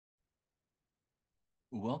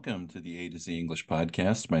Welcome to the A to Z English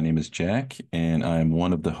podcast. My name is Jack, and I'm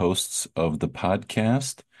one of the hosts of the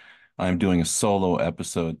podcast. I'm doing a solo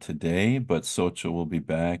episode today, but Socha will be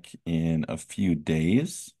back in a few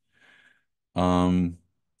days. Um,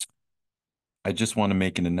 I just want to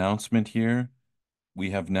make an announcement here.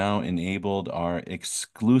 We have now enabled our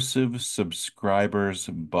exclusive subscribers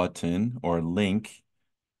button or link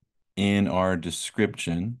in our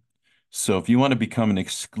description. So if you want to become an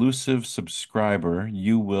exclusive subscriber,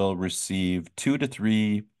 you will receive 2 to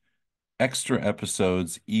 3 extra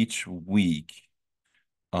episodes each week,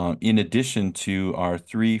 in addition to our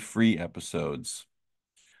 3 free episodes.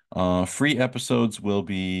 Free episodes will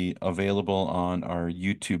be available on our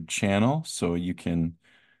YouTube channel, so you can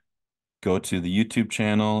go to the YouTube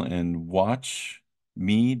channel and watch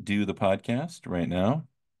me do the podcast right now.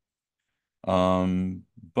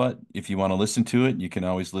 But if you want to listen to it, you can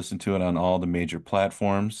always listen to it on all the major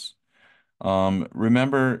platforms.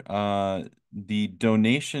 Remember, the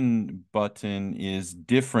donation button is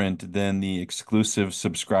different than the exclusive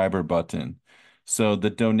subscriber button. So the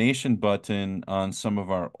donation button on some of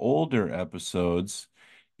our older episodes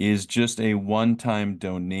is just a one-time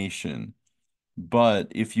donation. But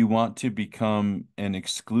if you want to become an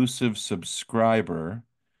exclusive subscriber,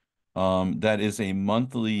 that is a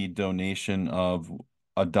monthly donation of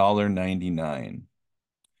 $1.99.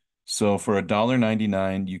 So for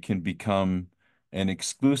 $1.99, you can become an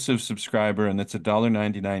exclusive subscriber, and that's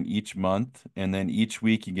 $1.99 each month. And then each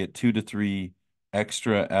week you get 2 to 3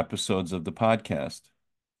 extra episodes of the podcast.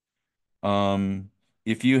 Um,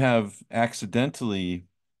 if you have accidentally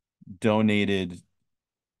donated,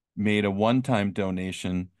 made a one-time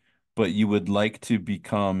donation, but you would like to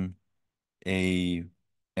become a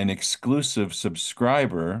an exclusive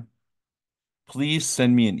subscriber, please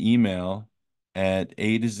send me an email at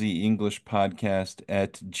a to z english podcast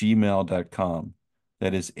at gmail.com.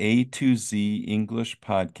 That is a to z english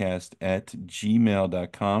podcast at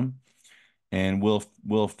gmail.com. And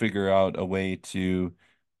we'll figure out a way to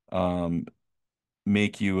um,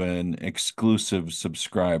 make you an exclusive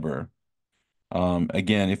subscriber.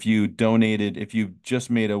 Again, if you just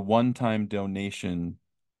made a one-time donation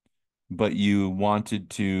but you wanted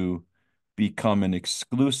to become an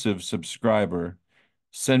exclusive subscriber,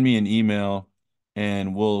 send me an email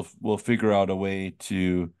and we'll figure out a way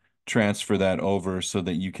to transfer that over so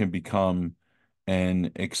that you can become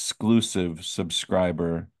an exclusive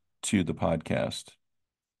subscriber to the podcast.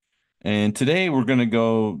 And today we're going to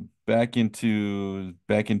go back in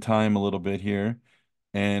time a little bit here,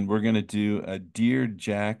 and we're going to do a Dear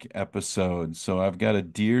Jack episode. So I've got a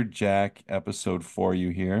Dear Jack episode for you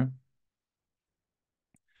here.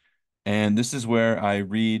 And this is where I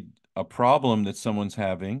read a problem that someone's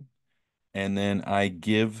having, and then I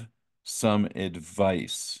give some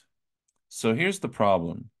advice. So here's the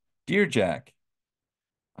problem. Dear Jack,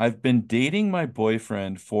 I've been dating my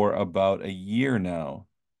boyfriend for about a year now,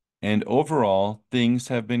 and overall, things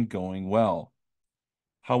have been going well.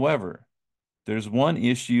 However, there's one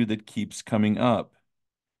issue that keeps coming up: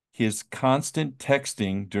 his constant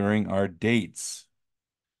texting during our dates.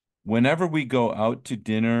 Whenever we go out to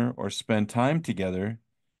dinner or spend time together,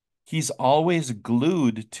 he's always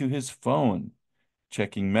glued to his phone,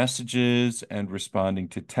 checking messages and responding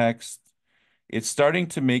to texts. It's starting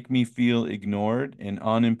to make me feel ignored and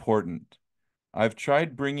unimportant. I've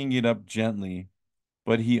tried bringing it up gently,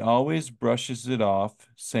 but he always brushes it off,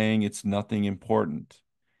 saying it's nothing important.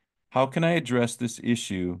 How can I address this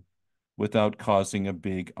issue without causing a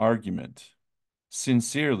big argument?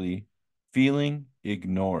 Sincerely, feeling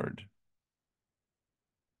ignored.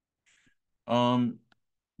 Um,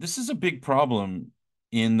 this is a big problem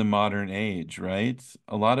in the modern age, right?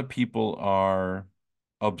 A lot of people are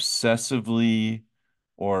obsessively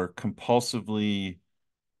or compulsively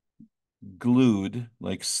glued,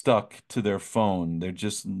 like stuck to their phone. They're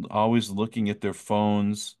just always looking at their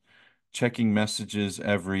phones, checking messages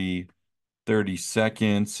every 30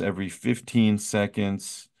 seconds, every 15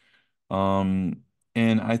 seconds. Um,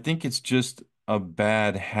 and I think it's just a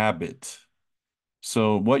bad habit.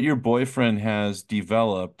 So what your boyfriend has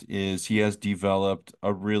developed is he has developed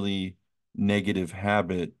a really negative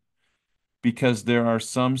habit, because there are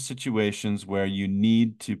some situations where you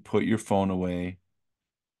need to put your phone away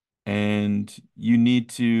and you need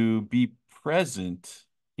to be present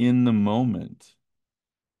in the moment.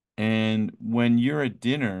 And when you're at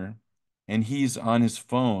dinner and he's on his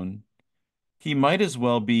phone, he might as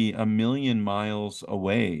well be a million miles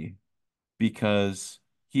away because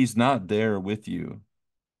he's not there with you.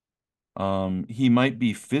 He might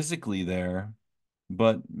be physically there,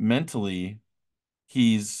 but mentally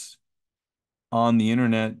he's on the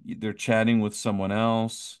internet, they're chatting with someone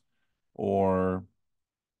else or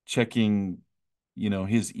checking,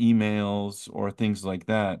 his emails or things like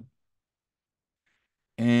that.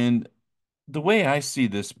 And the way I see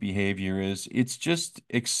this behavior is it's just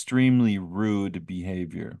extremely rude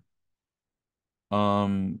behavior.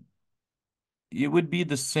 Um, it would be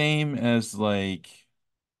the same as like,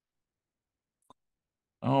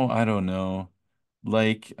 oh, I don't know.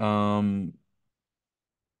 Like,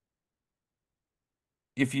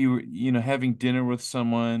 if having dinner with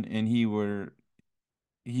someone and he were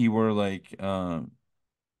like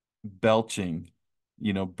belching,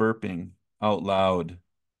 burping out loud,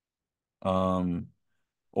 um,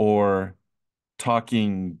 or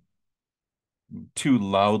talking too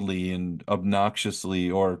loudly and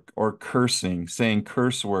obnoxiously, or cursing, saying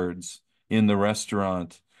curse words in the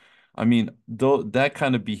restaurant. I mean, though that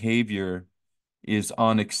kind of behavior is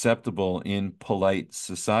unacceptable in polite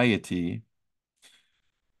society.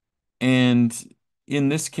 And in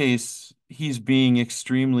this case, he's being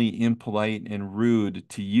extremely impolite and rude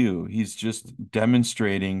to you. He's just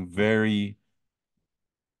demonstrating very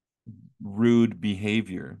rude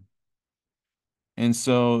behavior. And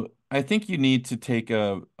so I think you need to take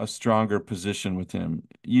a stronger position with him.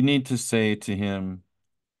 You need to say to him,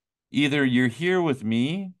 either you're here with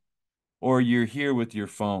me or you're here with your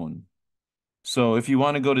phone. So if you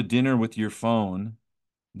want to go to dinner with your phone,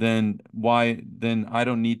 then I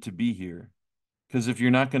don't need to be here. Because if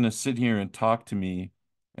you're not going to sit here and talk to me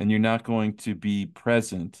and you're not going to be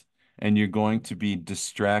present and you're going to be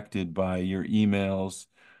distracted by your emails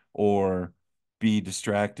or be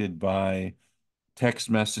distracted by text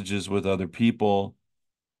messages with other people,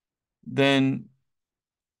 then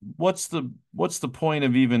what's the point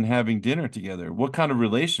of even having dinner together? What kind of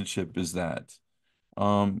relationship is that?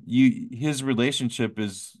 His relationship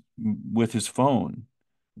is with his phone,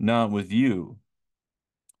 not with you.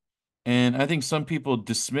 And I think some people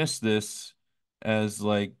dismiss this as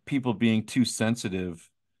like people being too sensitive,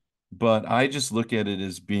 but I just look at it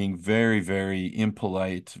as being very, very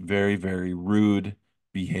impolite, very, very rude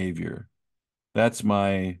behavior. That's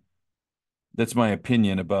my that's my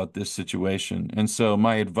opinion about this situation. And so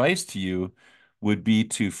my advice to you would be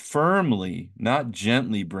to firmly, not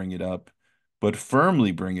gently bring it up, but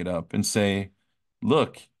firmly bring it up and say,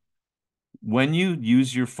 look, when you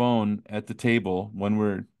use your phone at the table, when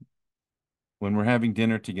we're having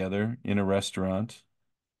dinner together in a restaurant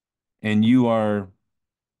and you are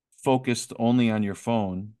focused only on your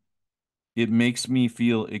phone, it makes me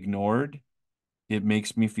feel ignored. It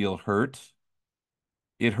makes me feel hurt.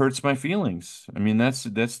 It hurts my feelings. I mean, that's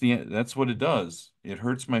what it does. It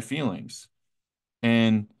hurts my feelings.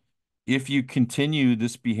 And if you continue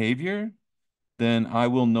this behavior, then I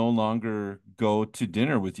will no longer go to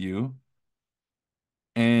dinner with you.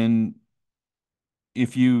 And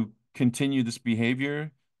if you continue this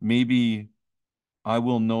behavior, maybe I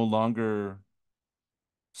will no longer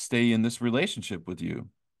stay in this relationship with you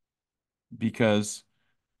because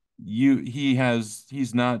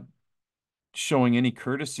he's not showing any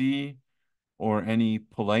courtesy or any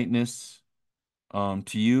politeness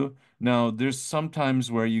to you. Now, there's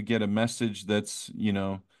sometimes where you get a message that's,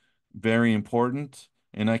 very important,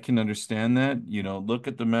 and I can understand that. Look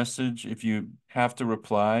at the message. If you have to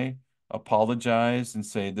reply, apologize and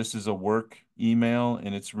say, this is a work email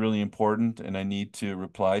and it's really important and I need to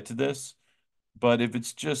reply to this. But if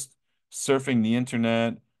it's just surfing the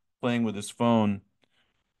internet, playing with his phone,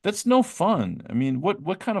 that's no fun. I mean,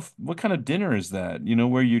 what kind of dinner is that?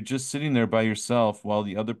 Where you're just sitting there by yourself while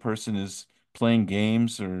the other person is playing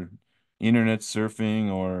games or internet surfing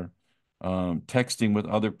or texting with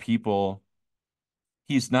other people.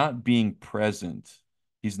 He's not being present.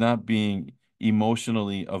 He's not being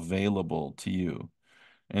emotionally available to you.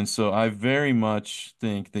 And so I very much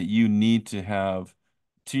think that you need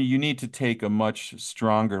to take a much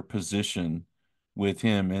stronger position with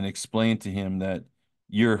him and explain to him that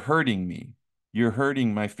you're hurting me. You're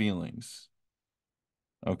hurting my feelings.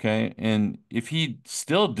 Okay? And if he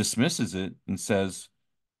still dismisses it and says,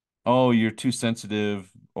 "Oh, you're too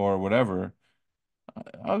sensitive," or whatever,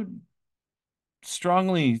 I would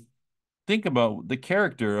strongly think about the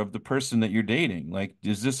character of the person that you're dating. Like,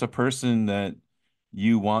 is this a person that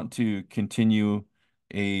you want to continue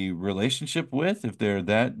a relationship with? If they're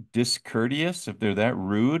that discourteous, if they're that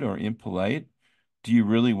rude or impolite, do you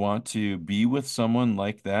really want to be with someone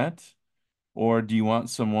like that? Or do you want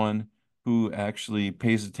someone who actually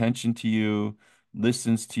pays attention to you,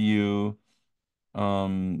 listens to you,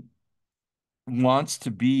 um, wants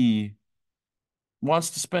to be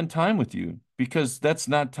wants to spend time with you because that's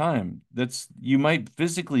not time. That's you might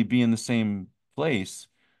physically be in the same place,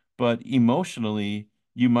 but emotionally,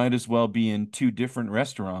 you might as well be in two different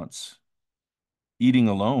restaurants eating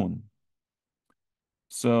alone.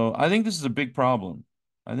 So I think this is a big problem.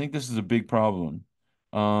 I think this is a big problem.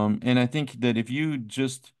 And I think that if you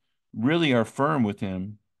just really are firm with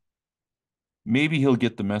him, maybe he'll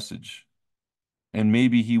get the message and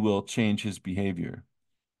maybe he will change his behavior.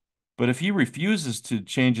 But if he refuses to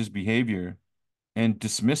change his behavior and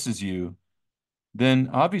dismisses you, then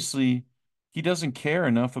obviously he doesn't care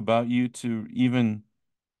enough about you to even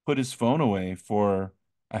put his phone away for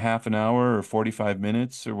a half an hour or 45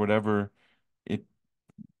 minutes or whatever it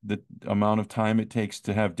the amount of time it takes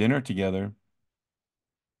to have dinner together.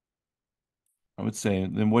 I would say,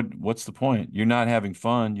 then what's the point? You're not having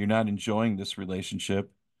fun. You're not enjoying this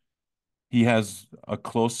relationship. He has a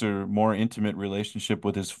closer, more intimate relationship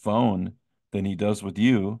with his phone than he does with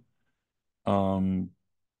you. Um,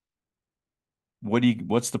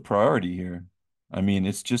 what's the priority here? I mean,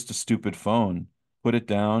 it's just a stupid phone. Put it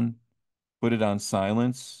down, put it on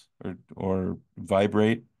silence or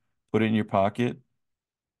vibrate, put it in your pocket,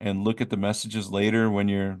 and look at the messages later when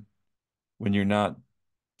you're not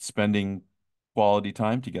spending quality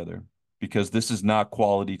time together, because this is not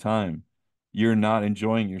quality time. You're not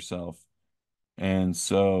enjoying yourself. And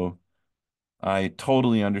so I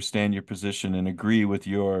totally understand your position and agree with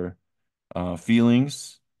your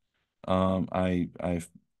feelings. Um, I I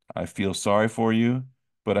I feel sorry for you,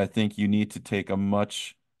 but I think you need to take a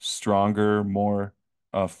much stronger, more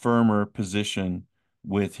firmer position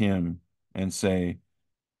with him and say,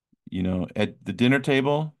 at the dinner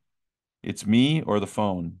table, it's me or the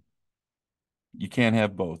phone. You can't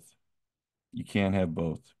have both. You can't have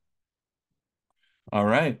both. All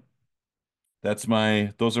right.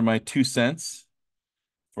 Those are my 2 cents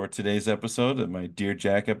for today's episode of my Dear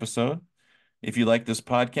Jack episode. If you like this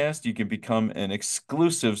podcast, you can become an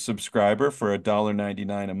exclusive subscriber for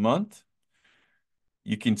 $1.99 a month.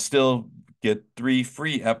 You can still get 3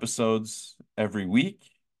 free episodes every week,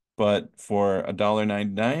 but for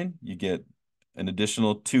 $1.99, you get an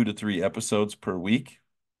additional 2 to 3 episodes per week.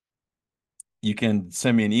 You can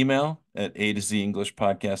send me an email at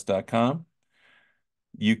atozenglishpodcast.com.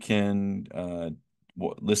 You can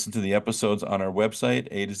listen to the episodes on our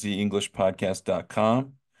website,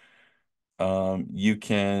 atozenglishpodcast.com. You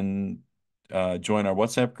can join our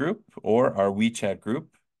WhatsApp group or our WeChat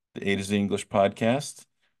group, the A to Z English Podcast,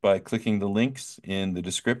 by clicking the links in the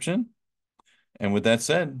description. And with that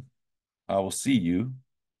said, I will see you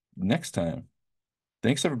next time.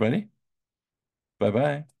 Thanks, everybody. Bye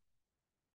bye.